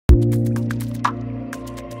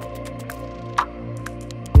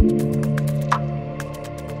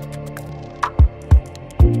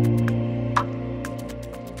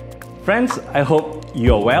Friends, I hope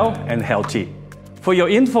you are well and healthy. For your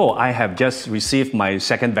info, I have just received my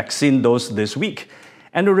second vaccine dose this week.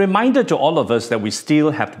 And a reminder to all of us that we still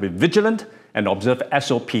have to be vigilant and observe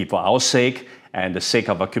SOP for our sake and the sake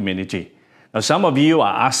of our community. Now, some of you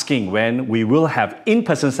are asking when we will have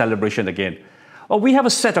in-person celebration again. Well, we have a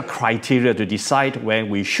set of criteria to decide when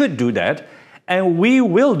we should do that, and we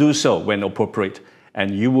will do so when appropriate,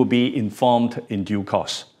 and you will be informed in due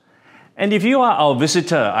course. And if you are our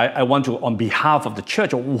visitor, I want to, on behalf of the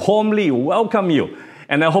church, warmly welcome you.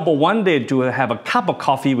 And I hope one day to have a cup of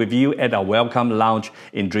coffee with you at our welcome lounge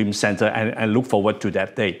in Dream Center, and look forward to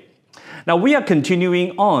that day. Now, we are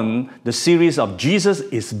continuing on the series of Jesus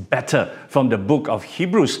is Better from the book of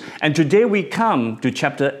Hebrews. And today we come to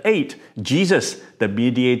chapter 8, Jesus, the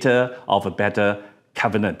mediator of a better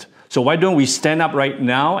covenant. So why don't we stand up right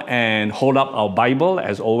now and hold up our Bible?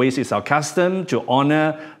 As always, it's our custom to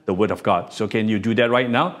honor the Word of God. So can you do that right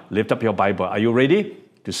now? Lift up your Bible. Are you ready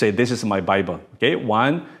to say, this is my Bible? Okay,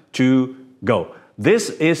 1, 2, go.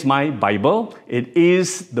 This is my Bible. It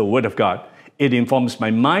is the Word of God. It informs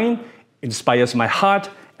my mind, inspires my heart,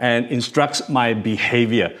 and instructs my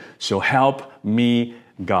behavior. So help me,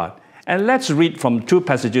 God. And let's read from two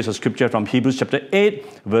passages of scripture from Hebrews chapter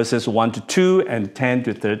 8, verses 1 to 2 and 10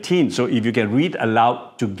 to 13. So if you can read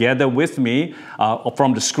aloud together with me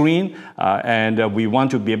from the screen, and we want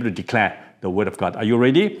to be able to declare the Word of God. Are you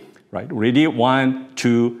ready? Right, ready? 1,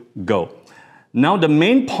 2, go. Now the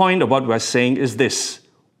main point of what we're saying is this.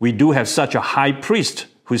 We do have such a high priest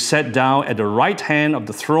who sat down at the right hand of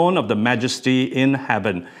the throne of the majesty in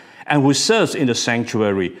heaven, and who serves in the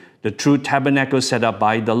sanctuary, the true tabernacle set up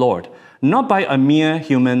by the Lord, not by a mere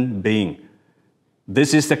human being.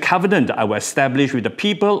 This is the covenant I will establish with the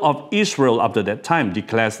people of Israel after that time,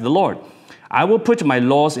 declares the Lord. I will put my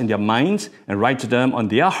laws in their minds and write them on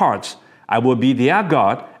their hearts. I will be their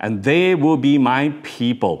God, and they will be my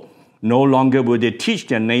people. No longer will they teach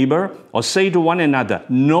their neighbor or say to one another,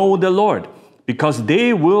 know the Lord, because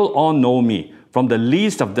they will all know me, from the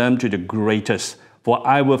least of them to the greatest. For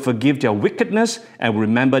I will forgive their wickedness and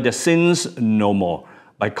remember their sins no more.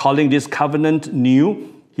 By calling this covenant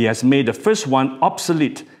new, he has made the first one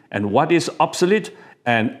obsolete, and what is obsolete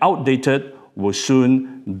and outdated will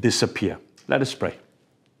soon disappear. Let us pray.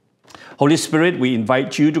 Holy Spirit, we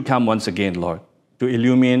invite you to come once again, Lord, to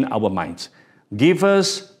illumine our minds. Give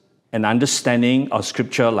us an understanding of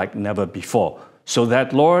Scripture like never before, so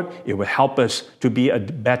that, Lord, it will help us to be a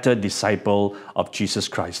better disciple of Jesus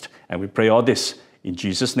Christ. And we pray all this in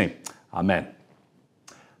Jesus' name. Amen.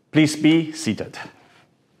 Please be seated.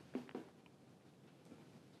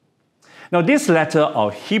 Now, this letter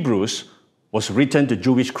of Hebrews was written to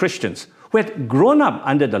Jewish Christians who had grown up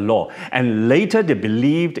under the law, and later they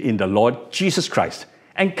believed in the Lord Jesus Christ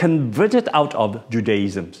and converted out of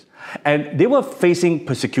Judaism. And they were facing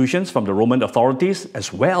persecutions from the Roman authorities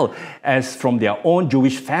as well as from their own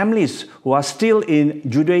Jewish families who are still in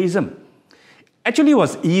Judaism. Actually, it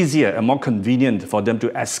was easier and more convenient for them to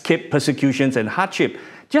escape persecutions and hardship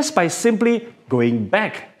just by simply going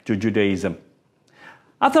back to Judaism.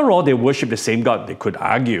 After all, they worship the same God, they could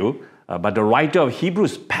argue, but the writer of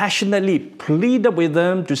Hebrews passionately pleaded with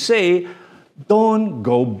them to say, don't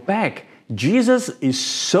go back. Jesus is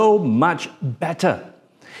so much better.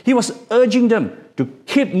 He was urging them to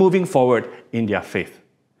keep moving forward in their faith.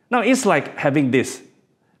 Now, it's like having this,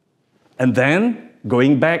 and then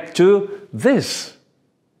going back to this.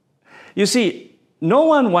 You see, no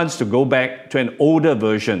one wants to go back to an older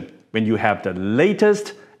version when you have the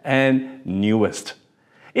latest and newest.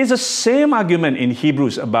 It's the same argument in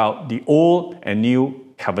Hebrews about the old and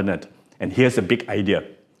new covenant. And here's the big idea.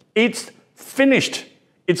 It's finished.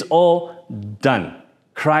 It's all done.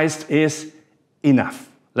 Christ is enough.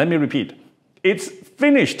 Let me repeat. It's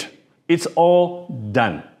finished. It's all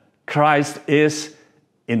done. Christ is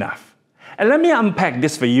enough. And let me unpack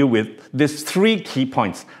this for you with these three key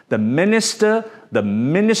points: the minister, the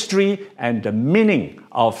ministry, and the meaning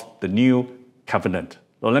of the new covenant.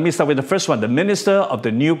 So let me start with the first one, the minister of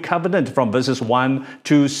the new covenant, from verses 1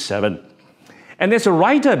 to 7. And as the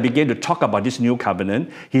writer began to talk about this new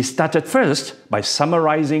covenant, he started first by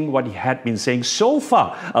summarizing what he had been saying so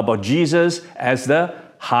far about Jesus as the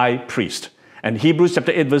high priest. And Hebrews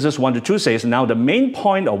chapter 8 verses 1 to 2 says, now the main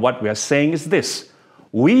point of what we are saying is this: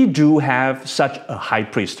 we do have such a high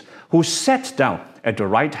priest who sat down at the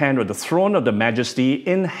right hand of the throne of the majesty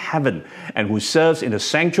in heaven, and who serves in the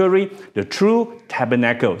sanctuary, the true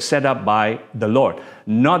tabernacle set up by the Lord,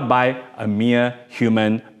 not by a mere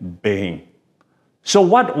human being. So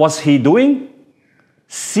what was he doing?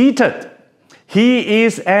 Seated. He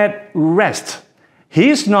is at rest.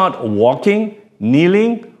 He is not walking,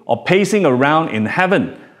 kneeling, or pacing around in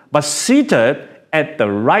heaven, but seated at the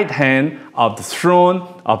right hand of the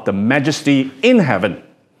throne of the majesty in heaven.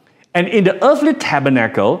 And in the earthly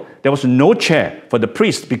tabernacle, there was no chair for the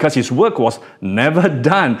priest because his work was never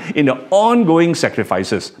done in the ongoing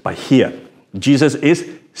sacrifices. But here, Jesus is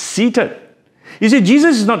seated. You see,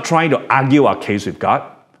 Jesus is not trying to argue our case with God.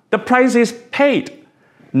 The price is paid.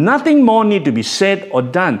 Nothing more need to be said or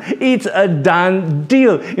done. It's a done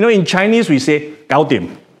deal. You know, in Chinese we say, 搞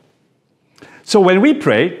掂. So when we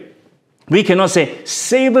pray, we cannot say,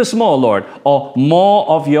 save us more, Lord, or more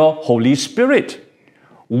of your Holy Spirit.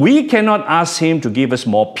 We cannot ask Him to give us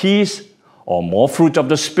more peace or more fruit of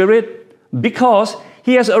the Spirit because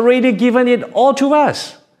He has already given it all to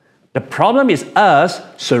us. The problem is us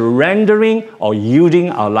surrendering or yielding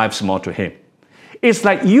our lives more to Him. It's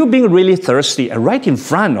like you being really thirsty, and right in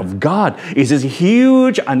front of God is this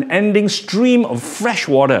huge, unending stream of fresh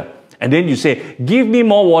water. And then you say, give me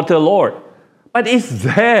more water, Lord. But it's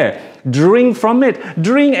there. Drink from it.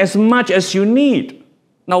 Drink as much as you need.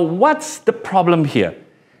 Now, what's the problem here?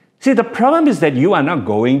 See, the problem is that you are not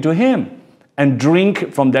going to Him and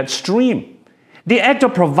drink from that stream. The act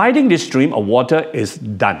of providing this stream of water is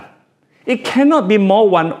done. It cannot be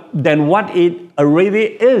more than what it already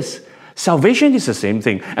is. Salvation is the same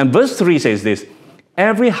thing. And verse 3 says this,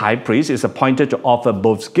 every high priest is appointed to offer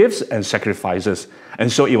both gifts and sacrifices.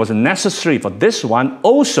 And so it was necessary for this one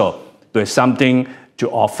also to have something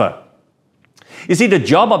to offer. You see, the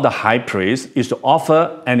job of the high priest is to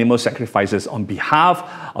offer animal sacrifices on behalf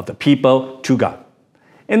of the people to God.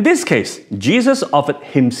 In this case, Jesus offered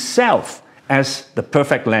Himself as the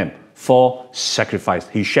perfect lamb for sacrifice.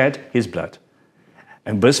 He shed His blood.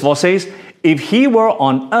 And verse 4 says, if He were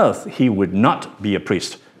on earth, He would not be a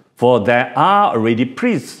priest, for there are already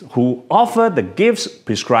priests who offer the gifts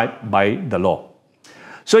prescribed by the law.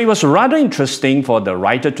 So it was rather interesting for the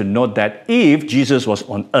writer to note that if Jesus was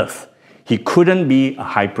on earth, He couldn't be a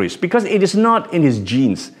high priest because it is not in His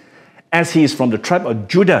genes, as He is from the tribe of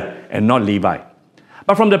Judah and not Levi.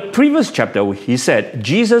 But from the previous chapter, he said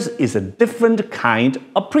Jesus is a different kind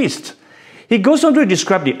of priest. He goes on to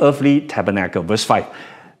describe the earthly tabernacle, verse 5.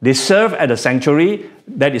 They serve at a sanctuary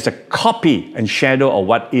that is a copy and shadow of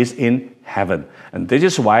what is in heaven. And this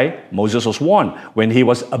is why Moses was warned when he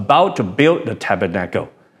was about to build the tabernacle.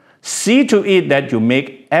 See to it that you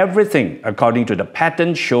make everything according to the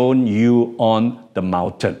pattern shown you on the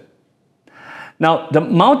mountain. Now, the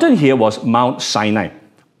mountain here was Mount Sinai,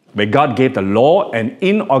 where God gave the law and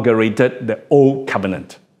inaugurated the Old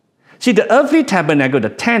Covenant. See, the earthly tabernacle, the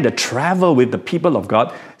tent that traveled with the people of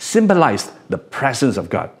God, symbolized the presence of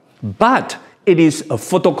God. But it is a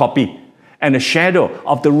photocopy and a shadow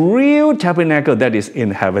of the real tabernacle that is in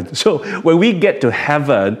heaven. So when we get to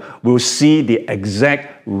heaven, we'll see the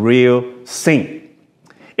exact real thing.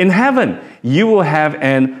 In heaven, you will have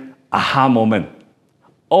an aha moment.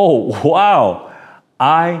 Oh, wow,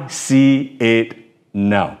 I see it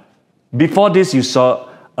now. Before this, you saw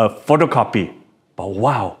a photocopy, but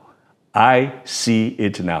wow, I see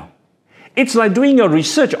it now. It's like doing your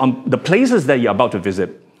research on the places that you're about to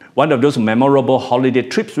visit. One of those memorable holiday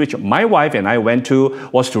trips which my wife and I went to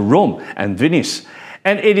was to Rome and Venice.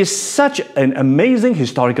 And it is such an amazing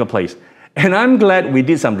historical place. And I'm glad we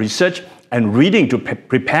did some research and reading to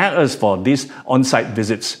prepare us for these on-site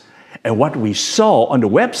visits. And what we saw on the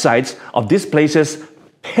websites of these places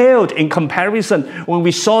paled in comparison when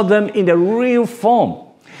we saw them in their real form.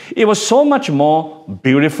 It was so much more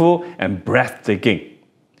beautiful and breathtaking.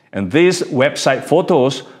 And these website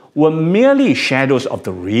photos were merely shadows of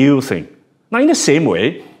the real thing. Now, in the same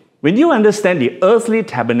way, when you understand the earthly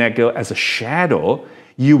tabernacle as a shadow,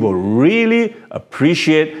 you will really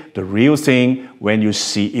appreciate the real thing when you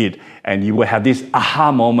see it. And you will have this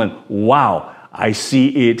aha moment, wow, I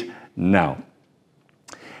see it now.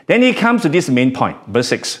 Then he comes to this main point, verse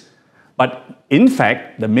 6. But in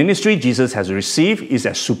fact, the ministry Jesus has received is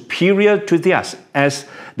as superior to theirs, as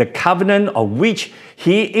the covenant of which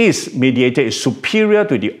He is mediator is superior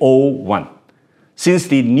to the old one, since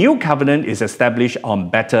the new covenant is established on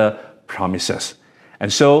better promises.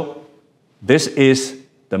 And so, this is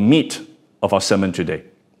the meat of our sermon today.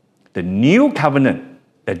 The new covenant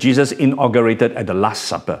that Jesus inaugurated at the Last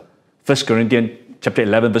Supper. 1 Corinthians chapter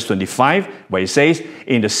 11, verse 25, where it says,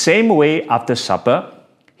 in the same way after supper,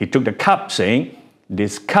 He took the cup, saying,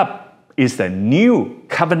 this cup is the new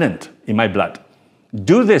covenant in my blood.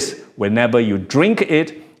 Do this whenever you drink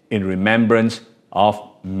it in remembrance of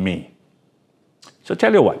me. So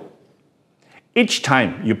tell you what, each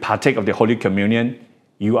time you partake of the Holy Communion,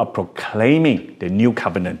 you are proclaiming the new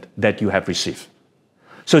covenant that you have received.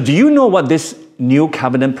 So do you know what this new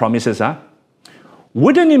covenant promises are?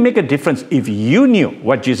 Wouldn't it make a difference if you knew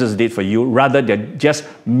what Jesus did for you rather than just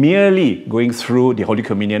merely going through the Holy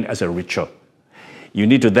Communion as a ritual? You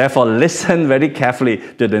need to therefore listen very carefully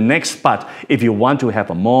to the next part if you want to have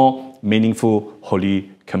a more meaningful Holy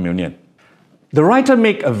Communion. The writer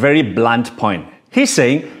makes a very blunt point. He's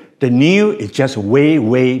saying the new is just way,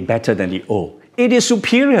 way better than the old. It is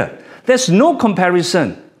superior. There's no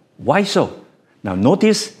comparison. Why so? Now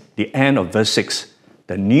notice the end of verse 6.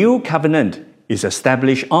 The new covenant is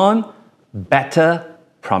established on better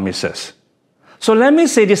promises. So let me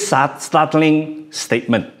say this startling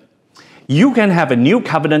statement. You can have a new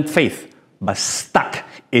covenant faith, but stuck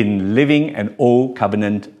in living an old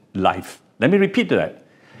covenant life. Let me repeat that.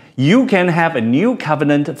 You can have a new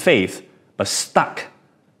covenant faith, but stuck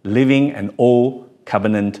living an old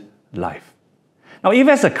covenant life. Now, if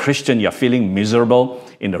as a Christian you're feeling miserable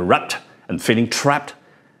in the rut and feeling trapped,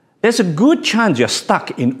 there's a good chance you're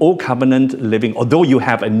stuck in old covenant living, although you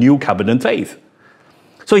have a new covenant faith.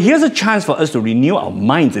 So here's a chance for us to renew our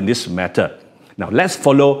minds in this matter. Now, let's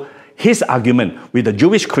follow his argument with the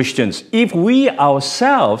Jewish Christians if we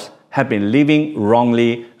ourselves have been living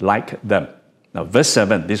wrongly like them. Now, verse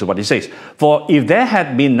 7, this is what he says. For if there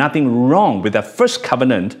had been nothing wrong with the first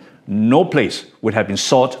covenant, no place would have been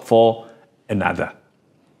sought for another.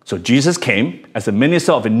 So Jesus came as a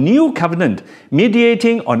minister of a new covenant,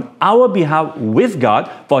 mediating on our behalf with God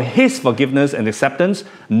for his forgiveness and acceptance,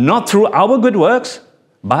 not through our good works,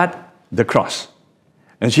 but the cross.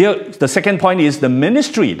 And here, the second point is the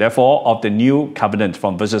ministry, therefore, of the new covenant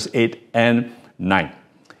from verses 8 and 9.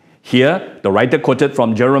 Here, the writer quoted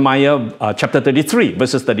from Jeremiah chapter 33,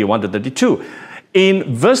 verses 31 to 32.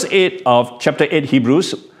 In verse 8 of chapter 8,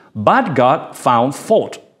 Hebrews, but God found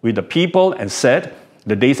fault with the people and said,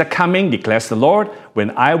 the days are coming, declares the Lord, when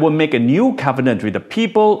I will make a new covenant with the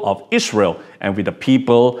people of Israel and with the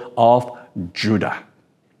people of Judah.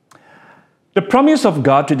 The promise of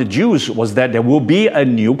God to the Jews was that there will be a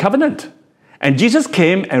new covenant. And Jesus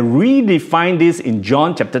came and redefined this in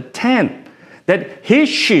John chapter 10, that his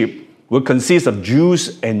sheep will consist of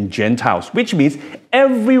Jews and Gentiles, which means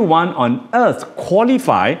everyone on earth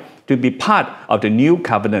qualified to be part of the new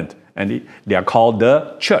covenant, and they are called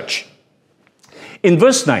the church. In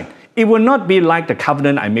verse 9, it will not be like the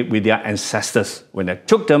covenant I made with their ancestors when I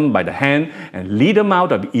took them by the hand and lead them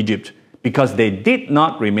out of Egypt, because they did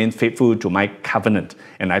not remain faithful to my covenant,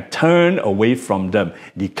 and I turned away from them,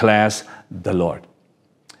 declares the Lord.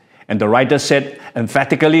 And the writer said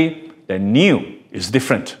emphatically, the new is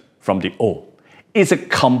different from the old. It's a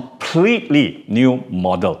completely new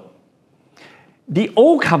model. The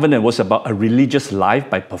old covenant was about a religious life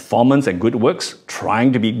by performance and good works,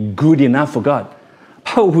 trying to be good enough for God.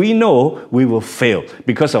 But we know we will fail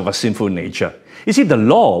because of our sinful nature. You see, the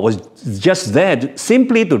law was just there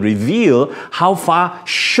simply to reveal how far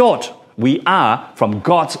short we are from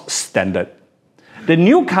God's standard. The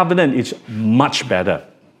new covenant is much better.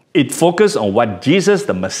 It focuses on what Jesus,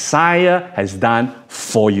 the Messiah, has done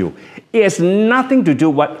for you. It has nothing to do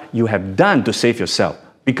with what you have done to save yourself,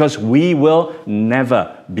 because we will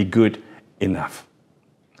never be good enough.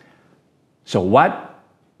 So what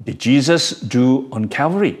did Jesus do on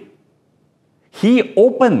Calvary? He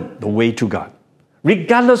opened the way to God.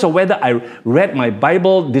 Regardless of whether I read my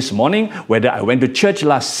Bible this morning, whether I went to church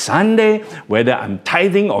last Sunday, whether I'm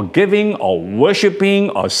tithing or giving or worshiping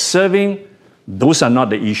or serving, those are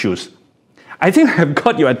not the issues. I think I've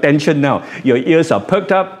got your attention now. Your ears are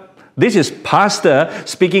perked up. This is Pastor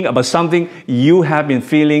speaking about something you have been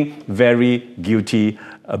feeling very guilty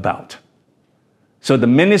about. So the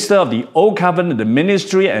minister of the old covenant, the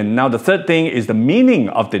ministry, and now the third thing is the meaning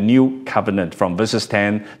of the new covenant from verses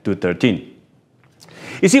 10 to 13.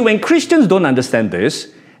 You see, when Christians don't understand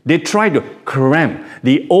this, they try to cram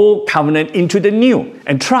the old covenant into the new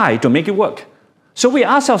and try to make it work. So we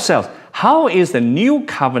ask ourselves, how is the new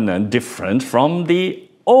covenant different from the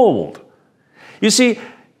old? You see,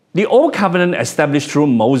 the old covenant established through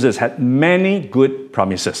Moses had many good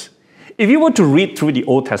promises. If you were to read through the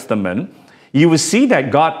Old Testament, you will see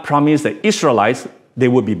that God promised the Israelites they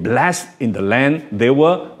would be blessed in the land they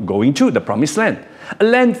were going to, the promised land. A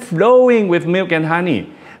land flowing with milk and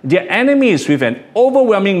honey. Their enemies with an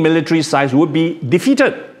overwhelming military size would be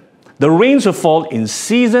defeated. The rains would fall in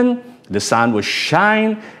season, the sun would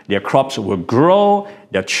shine, their crops would grow,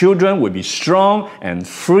 their children would be strong and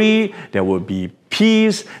free, there would be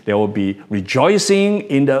peace, there would be rejoicing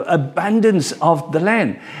in the abundance of the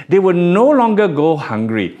land. They would no longer go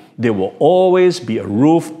hungry. There will always be a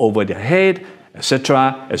roof over their head,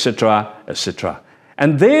 etc., etc., etc.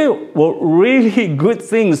 And they were really good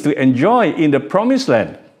things to enjoy in the promised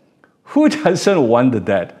land. Who doesn't want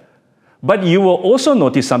that? But you will also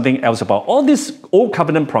notice something else about all these old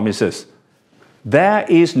covenant promises. There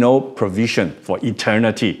is no provision for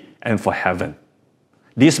eternity and for heaven.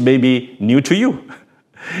 This may be new to you.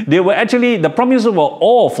 The promises were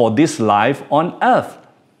all for this life on earth.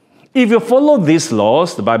 If you follow these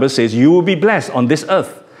laws, the Bible says you will be blessed on this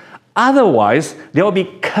earth. Otherwise, there will be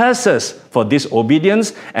curses for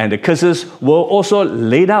disobedience, and the curses were also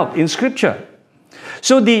laid out in Scripture.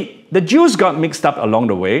 So the Jews got mixed up along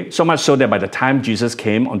the way, so much so that by the time Jesus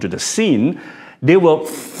came onto the scene, they were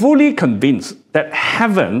fully convinced that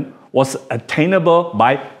heaven was attainable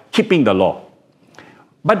by keeping the law.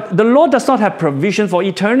 But the law does not have provision for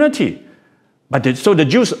eternity. So the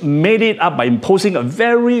Jews made it up by imposing a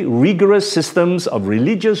very rigorous system of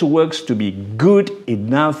religious works to be good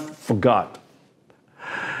enough for God.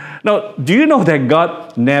 Now, do you know that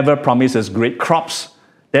God never promises great crops,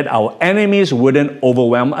 that our enemies wouldn't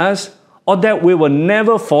overwhelm us, or that we will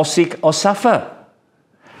never fall sick or suffer?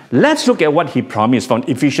 Let's look at what He promised from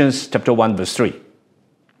Ephesians chapter 1, verse 3.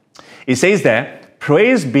 It says there,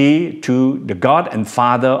 "Praise be to the God and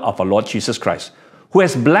Father of our Lord Jesus Christ, who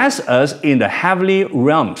has blessed us in the heavenly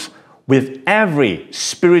realms with every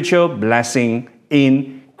spiritual blessing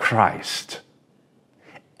in Christ."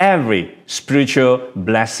 Every spiritual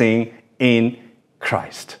blessing in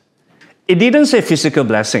Christ. It didn't say physical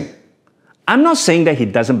blessing. I'm not saying that He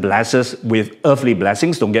doesn't bless us with earthly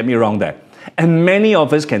blessings, don't get me wrong there. And many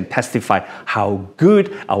of us can testify how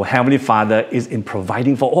good our Heavenly Father is in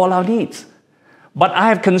providing for all our needs. But I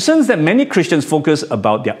have concerns that many Christians focus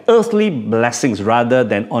about their earthly blessings rather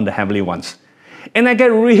than on the heavenly ones. And I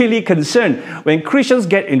get really concerned when Christians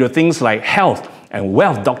get into things like health and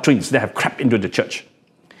wealth doctrines that have crept into the church.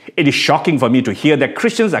 It is shocking for me to hear that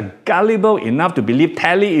Christians are gullible enough to believe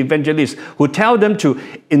tele-evangelists who tell them to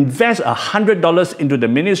invest $100 into the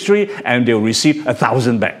ministry and they'll receive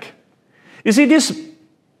 1,000 back. You see, this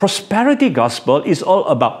prosperity gospel is all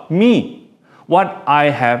about me, what I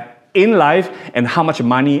have in life and how much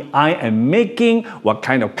money I am making, what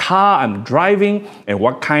kind of car I'm driving, and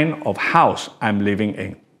what kind of house I'm living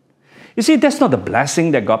in. You see, that's not the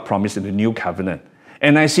blessing that God promised in the new covenant.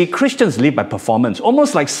 And I see Christians live by performance,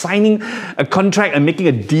 almost like signing a contract and making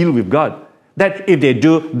a deal with God, that if they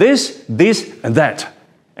do this, this, and that,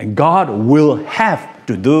 and God will have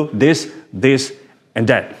to do this, this, and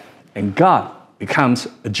that. And God becomes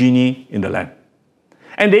a genie in the lamp.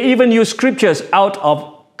 And they even use scriptures out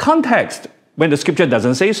of context when the scripture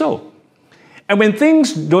doesn't say so. And when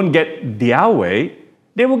things don't get their way,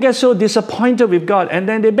 they will get so disappointed with God and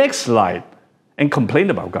then they backslide and complain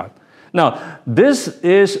about God. Now, this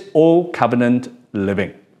is old covenant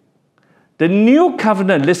living. The new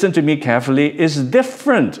covenant, listen to me carefully, is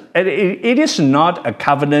different. It is not a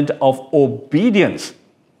covenant of obedience.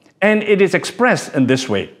 And it is expressed in this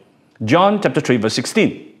way. John chapter 3, verse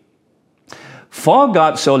 16. "For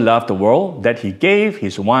God so loved the world that He gave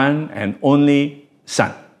His one and only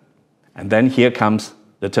Son." And then here comes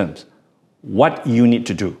the terms. What you need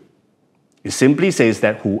to do. It simply says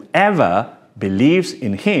that whoever believes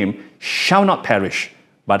in Him shall not perish,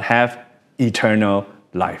 but have eternal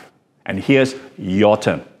life. And here's your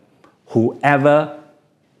term. Whoever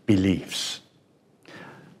believes.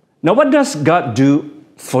 Now, what does God do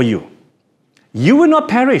for you? You will not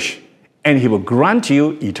perish, and He will grant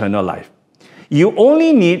you eternal life. You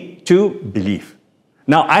only need to believe.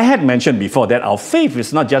 Now, I had mentioned before that our faith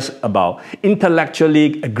is not just about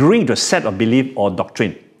intellectually agreeing to a set of belief or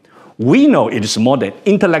doctrine. We know it is more than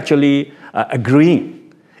intellectually agreeing.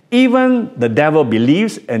 Even the devil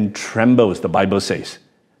believes and trembles, the Bible says.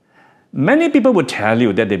 Many people will tell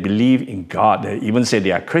you that they believe in God, they even say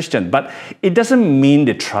they are Christian, but it doesn't mean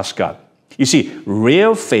they trust God. You see,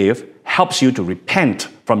 real faith helps you to repent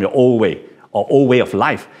from your old way or old way of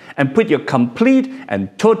life and put your complete and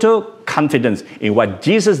total confidence in what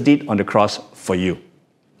Jesus did on the cross for you.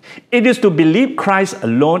 It is to believe Christ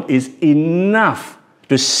alone is enough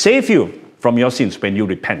to save you from your sins when you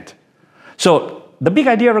repent. So, the big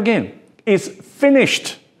idea again is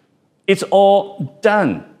finished. It's all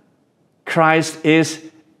done. Christ is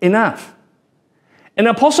enough. And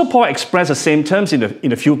Apostle Paul expressed the same terms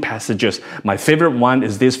in a few passages. My favorite one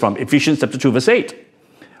is this from Ephesians chapter 2, verse 8,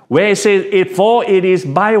 where it says, "For it is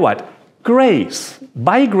by what? Grace.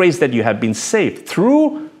 By grace that you have been saved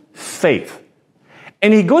through faith."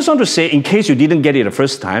 And he goes on to say, in case you didn't get it the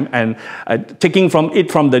first time, and taking from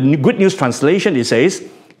the Good News Translation, it says,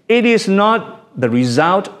 "It is not the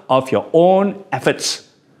result of your own efforts,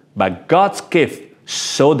 but God's gift,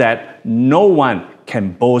 so that no one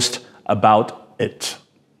can boast about it."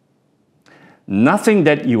 Nothing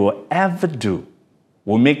that you will ever do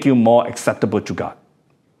will make you more acceptable to God.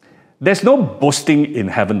 There's no boasting in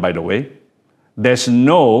heaven, by the way. There's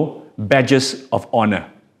no badges of honor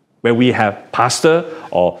where we have pastor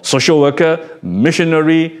or social worker,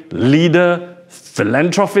 missionary, leader,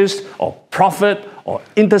 philanthropist or prophet or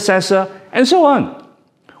intercessor, and so on.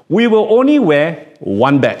 We will only wear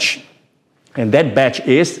one badge, and that badge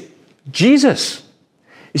is Jesus.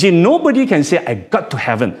 You see, nobody can say, I got to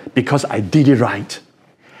heaven because I did it right.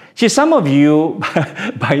 See, some of you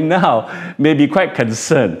by now may be quite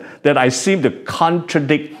concerned that I seem to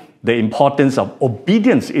contradict the importance of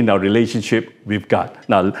obedience in our relationship with God.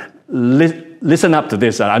 Now, listen up to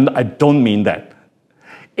this. I don't mean that.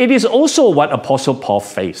 It is also what Apostle Paul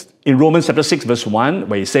faced in Romans chapter 6, verse 1,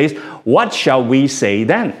 where he says, what shall we say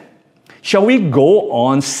then? Shall we go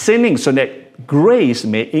on sinning so that grace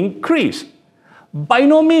may increase? By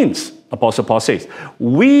no means, Apostle Paul says.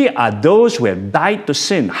 We are those who have died to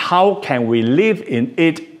sin. How can we live in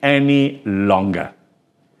it any longer?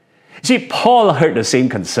 See, Paul heard the same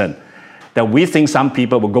concern, that we think some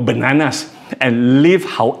people will go bananas and live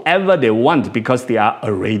however they want because they are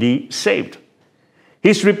already saved.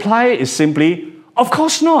 His reply is simply, of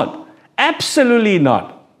course not. Absolutely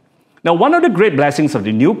not. Now, one of the great blessings of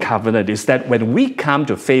the new covenant is that when we come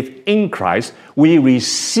to faith in Christ, we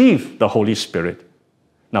receive the Holy Spirit.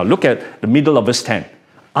 Now, look at the middle of verse 10.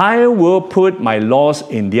 I will put my laws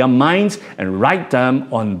in their minds and write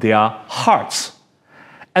them on their hearts.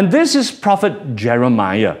 And this is prophet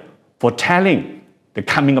Jeremiah foretelling the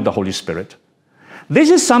coming of the Holy Spirit. This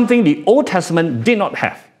is something the Old Testament did not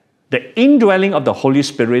have. The indwelling of the Holy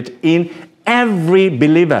Spirit in every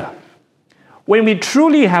believer. When we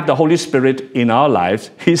truly have the Holy Spirit in our lives,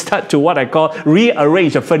 He starts to what I call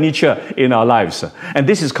rearrange the furniture in our lives. And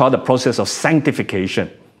this is called the process of sanctification.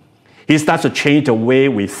 He starts to change the way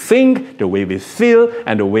we think, the way we feel,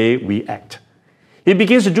 and the way we act. He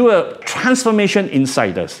begins to do a transformation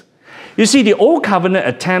inside us. You see, the Old Covenant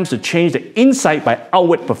attempts to change the inside by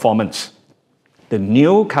outward performance. The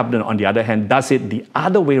New Covenant, on the other hand, does it the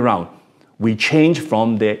other way around. We change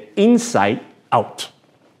from the inside out.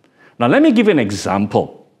 Now, let me give you an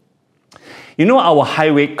example. You know our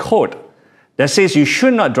highway code that says you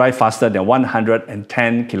should not drive faster than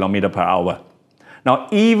 110 km per hour. Now,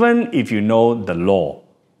 even if you know the law,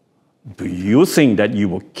 do you think that you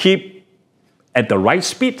will keep at the right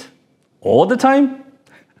speed all the time?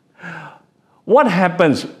 What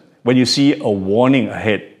happens when you see a warning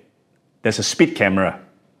ahead? There's a speed camera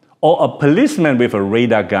or a policeman with a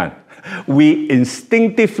radar gun. We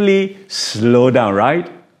instinctively slow down,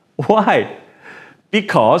 right? Why?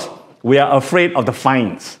 Because we are afraid of the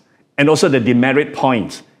fines and also the demerit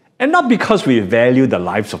points, and not because we value the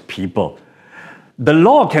lives of people. The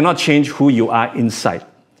law cannot change who you are inside.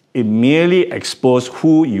 It merely exposes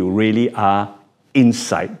who you really are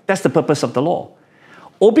inside. That's the purpose of the law.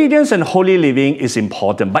 Obedience and holy living is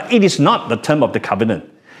important, but it is not the term of the covenant.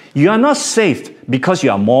 You are not saved because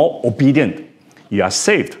you are more obedient. You are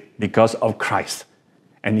saved because of Christ.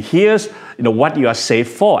 And here's what you are saved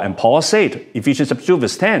for. And Paul said, Ephesians 2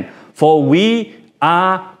 verse 10, for we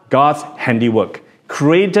are God's handiwork,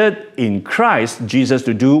 created in Christ Jesus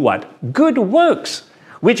to do what? Good works,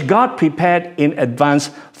 which God prepared in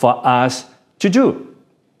advance for us to do.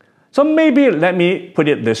 So maybe let me put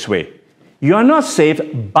it this way. You are not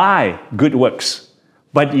saved by good works,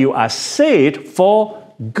 but you are saved for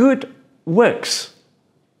good works.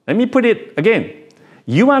 Let me put it again.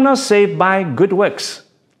 You are not saved by good works.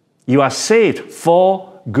 You are saved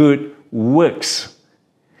for good works.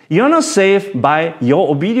 You are not saved by your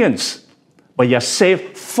obedience, but you are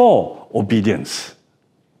saved for obedience.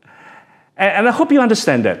 And I hope you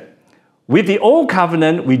understand that. With the Old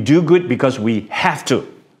Covenant, we do good because we have to.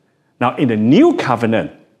 Now, in the New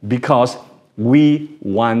Covenant, because we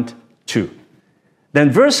want to.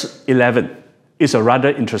 Then verse 11 is a rather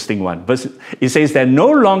interesting one. It says that no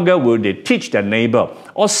longer will they teach their neighbor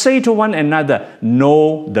or say to one another,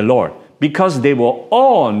 know the Lord, because they will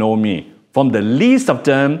all know me, from the least of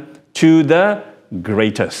them to the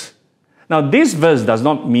greatest. Now, this verse does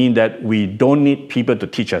not mean that we don't need people to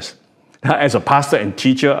teach us. As a pastor and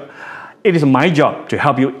teacher, it is my job to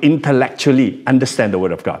help you intellectually understand the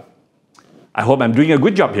Word of God. I hope I'm doing a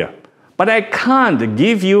good job here. But I can't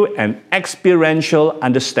give you an experiential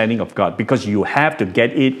understanding of God because you have to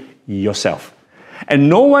get it yourself. And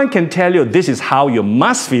no one can tell you this is how you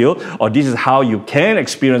must feel or this is how you can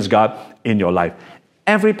experience God in your life.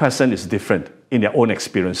 Every person is different in their own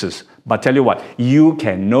experiences. But tell you what, you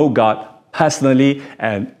can know God personally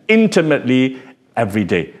and intimately every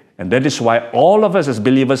day. And that is why all of us as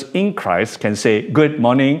believers in Christ can say, good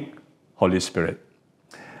morning, Holy Spirit.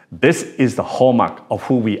 This is the hallmark of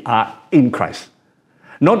who we are in Christ.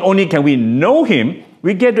 Not only can we know Him,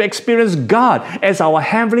 we get to experience God as our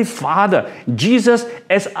Heavenly Father, Jesus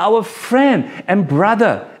as our friend and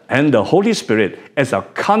brother, and the Holy Spirit as our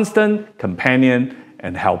constant companion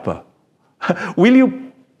and helper. Will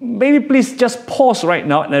you maybe please just pause right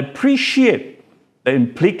now and appreciate the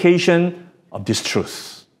implication of this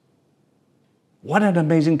truth? What an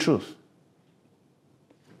amazing truth.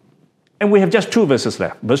 And we have just 2 verses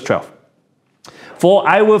left. Verse 12. For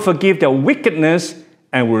I will forgive their wickedness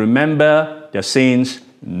and will remember their sins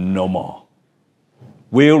no more.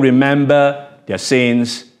 Will remember their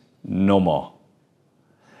sins no more.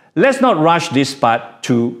 Let's not rush this part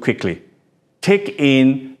too quickly. Take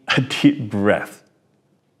in a deep breath.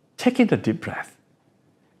 Take in a deep breath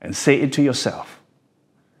and say it to yourself.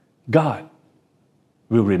 God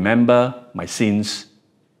will remember my sins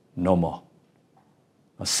no more.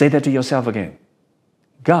 Now say that to yourself again.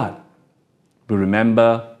 God will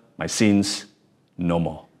remember my sins no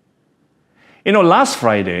more. You know, last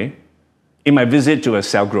Friday, in my visit to a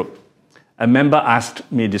cell group, a member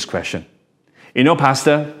asked me this question. You know,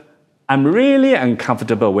 Pastor, I'm really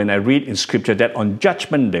uncomfortable when I read in Scripture that on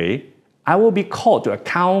Judgment Day, I will be called to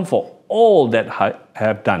account for all that I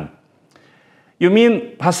have done. You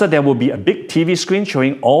mean, Pastor, there will be a big TV screen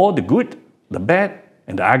showing all the good, the bad,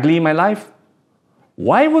 and the ugly in my life?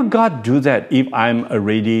 Why would God do that if I'm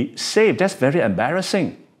already saved? That's very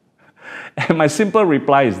embarrassing. And my simple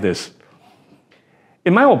reply is this.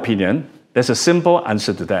 In my opinion, there's a simple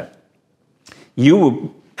answer to that. You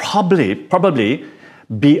will probably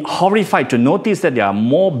be horrified to notice that there are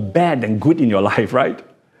more bad than good in your life, right?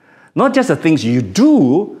 Not just the things you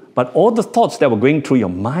do, but all the thoughts that were going through your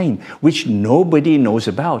mind, which nobody knows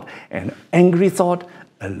about. An angry thought,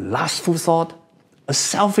 a lustful thought, a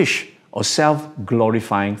selfish or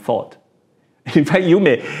self-glorifying thought. In fact, you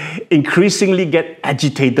may increasingly get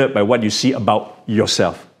agitated by what you see about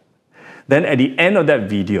yourself. Then at the end of that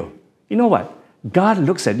video, you know what? God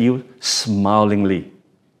looks at you smilingly.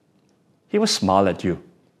 He will smile at you.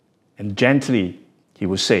 And gently, He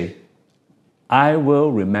will say, I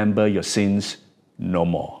will remember your sins no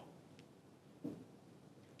more.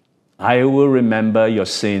 I will remember your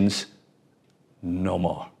sins no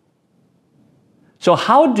more. So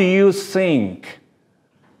how do you think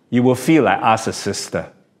you will feel? I asked a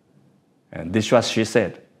sister. And this is what she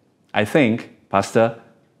said. I think, Pastor,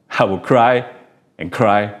 I will cry and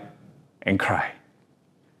cry and cry.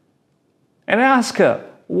 And I asked her,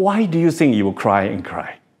 why do you think you will cry and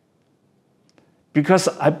cry? Because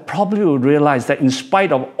I probably will realize that in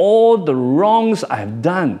spite of all the wrongs I have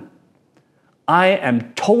done, I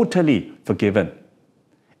am totally forgiven.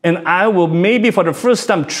 And I will maybe for the first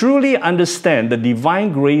time truly understand the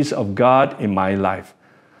divine grace of God in my life.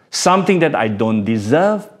 Something that I don't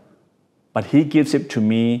deserve, but He gives it to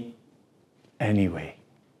me anyway.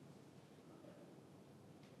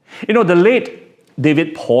 You know, the late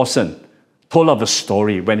David Pawson told of a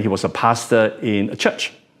story when he was a pastor in a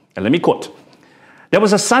church. And let me quote. There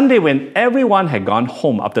was a Sunday when everyone had gone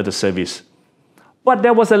home after the service. But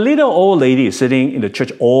there was a little old lady sitting in the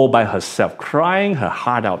church all by herself, crying her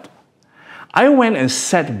heart out. I went and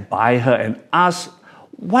sat by her and asked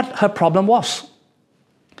what her problem was.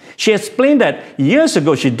 She explained that years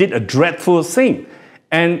ago she did a dreadful thing,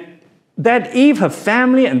 and that if her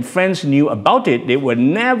family and friends knew about it, they would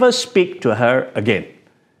never speak to her again.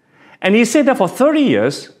 And he said that for 30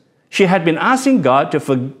 years, she had been asking God to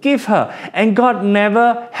forgive her, and God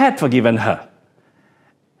never had forgiven her.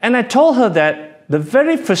 And I told her that the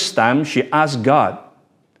very first time she asked God,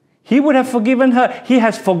 He would have forgiven her. He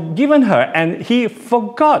has forgiven her, and He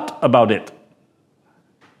forgot about it.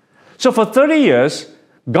 So for 30 years,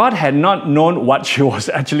 God had not known what she was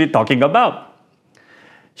actually talking about.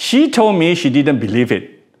 She told me she didn't believe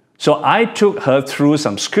it. So I took her through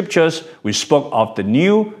some scriptures which spoke of the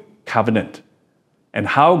new covenant and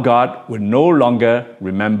how God would no longer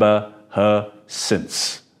remember her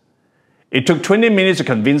sins. It took 20 minutes to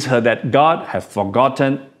convince her that God had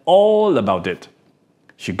forgotten all about it.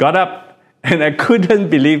 She got up, and I couldn't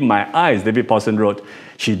believe my eyes, David Pawson wrote.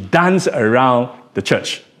 She danced around the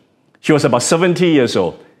church. She was about 70 years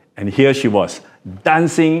old, and here she was,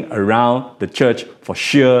 dancing around the church for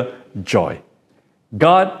sheer joy.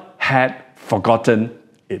 God had forgotten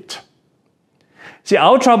it. See,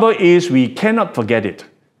 our trouble is we cannot forget it,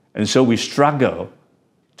 and so we struggle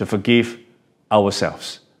to forgive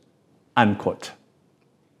ourselves. Unquote.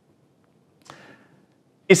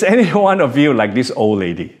 Is any one of you like this old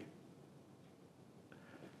lady?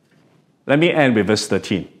 Let me end with verse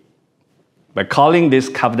 13. By calling this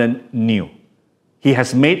covenant new, He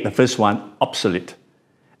has made the first one obsolete.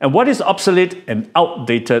 And what is obsolete and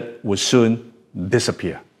outdated will soon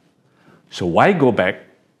disappear. So why go back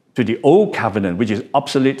to the old covenant, which is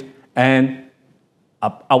obsolete and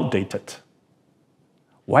outdated?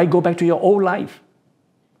 Why go back to your old life?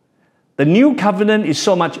 The new covenant is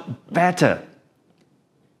so much better.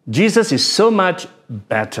 Jesus is so much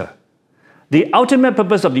better. The ultimate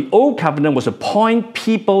purpose of the old covenant was to point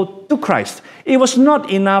people to Christ. It was not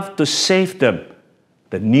enough to save them.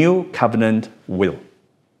 The new covenant will.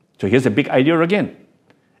 So here's the big idea again.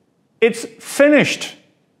 It's finished.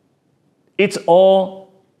 It's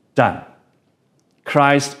all done.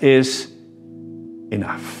 Christ is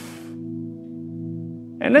enough.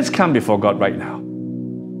 And let's come before God right now.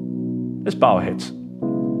 Let's bow our heads.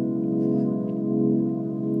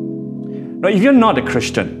 Now, if you're not a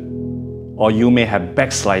Christian, or you may have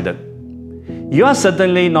backslided, you are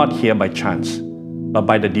certainly not here by chance, but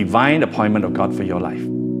by the divine appointment of God for your life.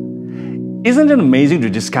 Isn't it amazing to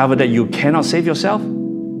discover that you cannot save yourself?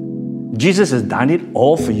 Jesus has done it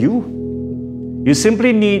all for you. You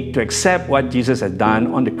simply need to accept what Jesus has done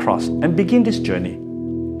on the cross and begin this journey.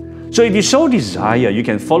 So if you so desire, you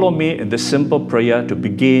can follow me in this simple prayer to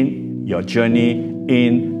begin your journey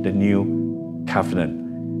in the new covenant.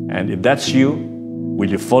 And if that's you, will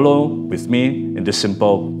you follow with me in this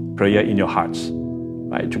simple prayer in your hearts?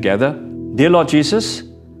 Right, together. Dear Lord Jesus,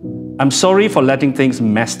 I'm sorry for letting things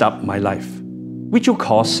mess up my life, which you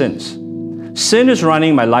call sins. Sin is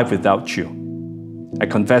running my life without you. I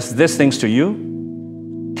confess these things to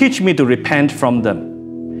you. Teach me to repent from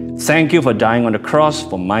them. Thank you for dying on the cross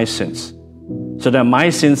for my sins, so that my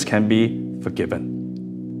sins can be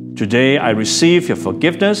forgiven. Today I receive your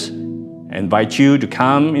forgiveness and invite you to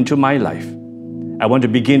come into my life. I want to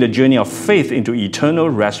begin the journey of faith into eternal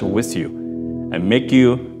rest with you and make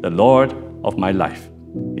you the Lord of my life.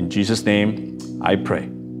 In Jesus' name, I pray.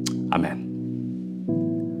 Amen.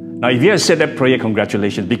 Now, if you have said that prayer,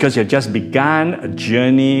 congratulations, because you have just begun a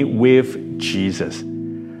journey with Jesus.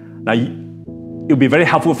 Now, it would be very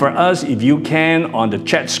helpful for us if you can, on the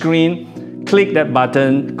chat screen, click that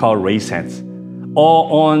button called Raise Hands.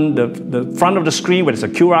 Or on the front of the screen where there's a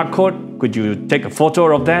QR code, could you take a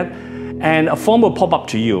photo of that? And a form will pop up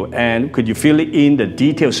to you, and could you fill in the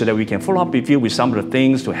details so that we can follow up with you with some of the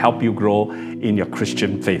things to help you grow in your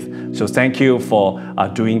Christian faith. So thank you for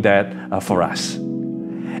doing that for us.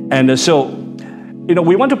 And so,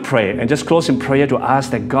 we want to pray and just close in prayer to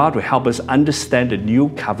ask that God will help us understand the new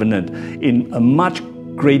covenant in a much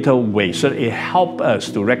greater way so that it helps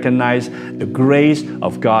us to recognize the grace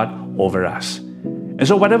of God over us. And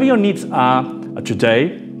so whatever your needs are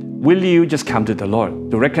today, will you just come to the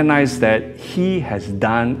Lord to recognize that He has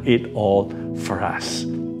done it all for us?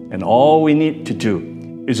 And all we need to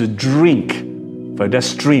do is to drink from that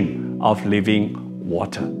stream of living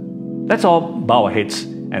water. Let's all bow our heads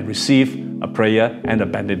and receive a prayer and a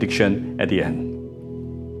benediction at the end.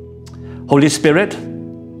 Holy Spirit,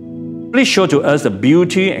 please show to us the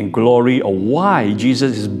beauty and glory of why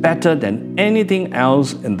Jesus is better than anything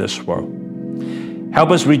else in this world. Help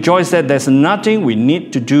us rejoice that there's nothing we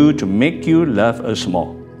need to do to make you love us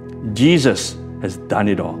more. Jesus has done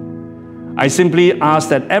it all. I simply ask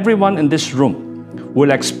that everyone in this room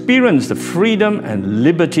will experience the freedom and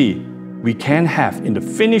liberty we can have in the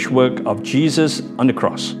finished work of Jesus on the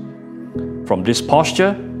cross. From this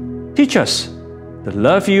posture, teach us to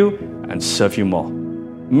love you and serve you more.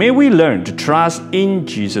 May we learn to trust in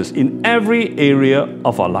Jesus in every area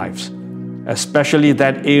of our lives, especially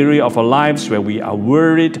that area of our lives where we are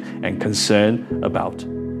worried and concerned about.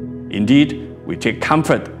 Indeed, we take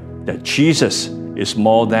comfort that Jesus is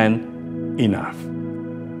more than enough.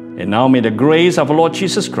 And now may the grace of our Lord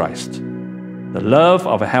Jesus Christ, the love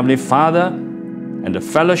of our Heavenly Father, and the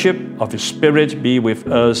fellowship of His Spirit be with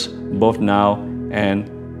us both now and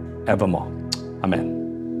evermore.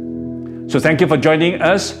 Amen. So thank you for joining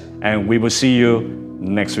us, and we will see you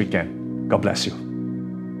next weekend. God bless you.